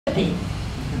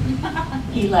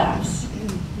He laughs.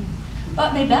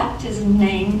 But me baptism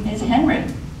name is Henry.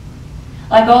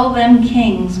 Like all them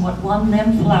kings what won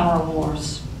them flower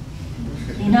wars.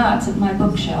 He nods at my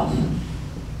bookshelf.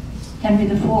 Henry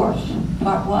IV,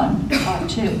 Part 1, Part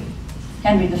 2.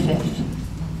 Henry V.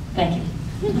 Thank you.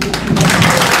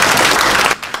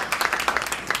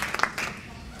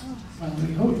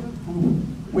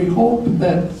 We hope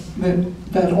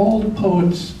that all the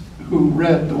poets who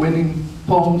read the winning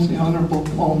poems, the honorable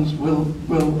poems, will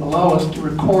allow us to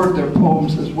record their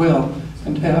poems as well,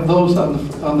 and to have those on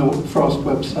the Frost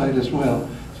website as well.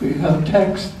 So you have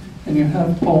text and you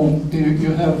have poem,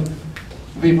 you have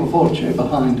viva voce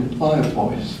behind it, live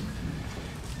voice.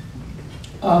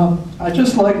 I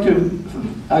just like to,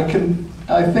 I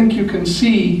think you can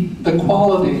see the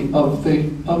quality of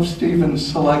Stephen's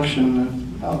selection,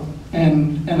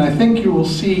 and I think you will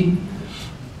see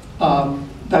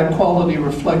that quality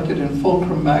reflected in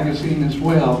Fulcrum magazine as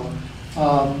well.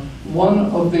 One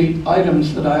of the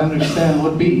items that I understand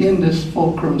would be in this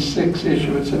Fulcrum 6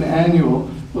 issue, it's an annual,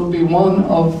 will be one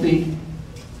of the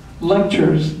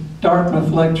lectures,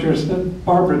 Dartmouth lectures that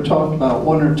Barbara talked about,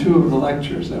 one or two of the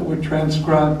lectures that were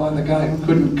transcribed by the guy who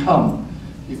couldn't come.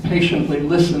 He patiently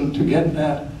listened to get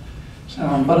that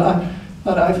sound. But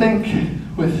I think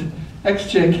with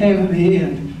X.J. Kennedy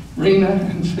and Rena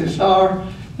and Cesar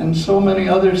and so many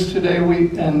others today,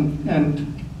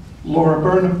 and Laura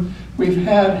Burnham, we've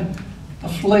had a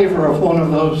flavor of one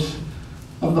of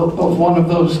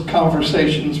those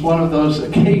conversations, one of those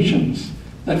occasions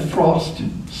that Frost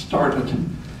started.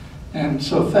 And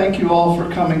so thank you all for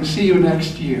coming. See you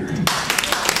next year.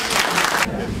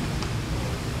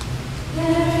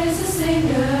 There is a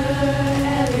singer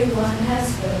everyone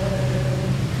has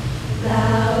heard,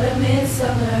 loud amid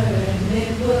summer and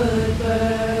mid-wood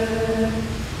burn,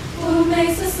 who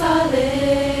makes a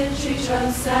solid tree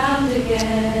trunk sound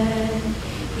again.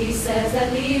 He says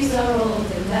that leaves are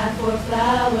old and that for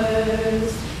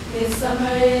flowers,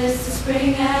 midsummer is to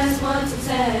spring as 1 to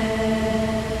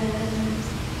 10.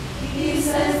 He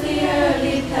says the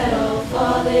early petal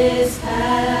fall is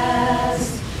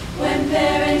past, when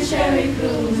pear and cherry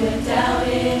bloom went down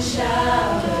in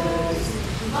showers,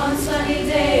 on sunny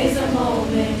days a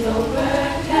moment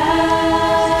overcast.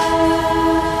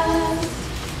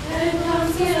 And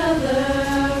comes the other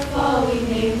fall we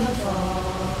name the fall.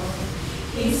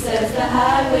 He says the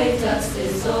highway dust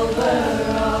is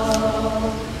over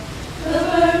all. The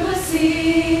bird must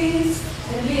cease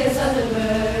and be as other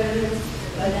birds,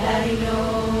 but that he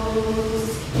knows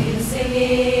in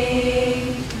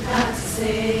singing not to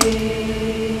sing.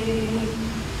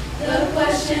 The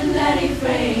question that he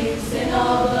frames in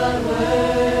all but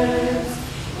words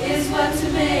is what to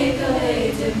make of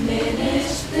a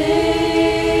diminished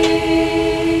thing.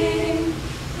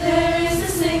 There is a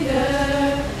singer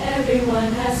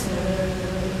everyone has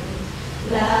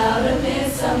heard, loud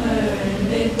amid summer and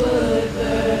mid-wood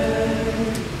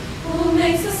burn, who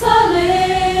makes a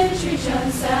solid tree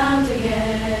trunk sound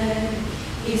again.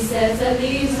 He says that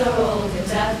leaves are old and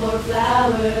that for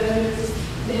flowers,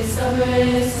 midsummer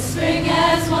is to spring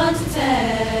as 1 to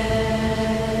 10.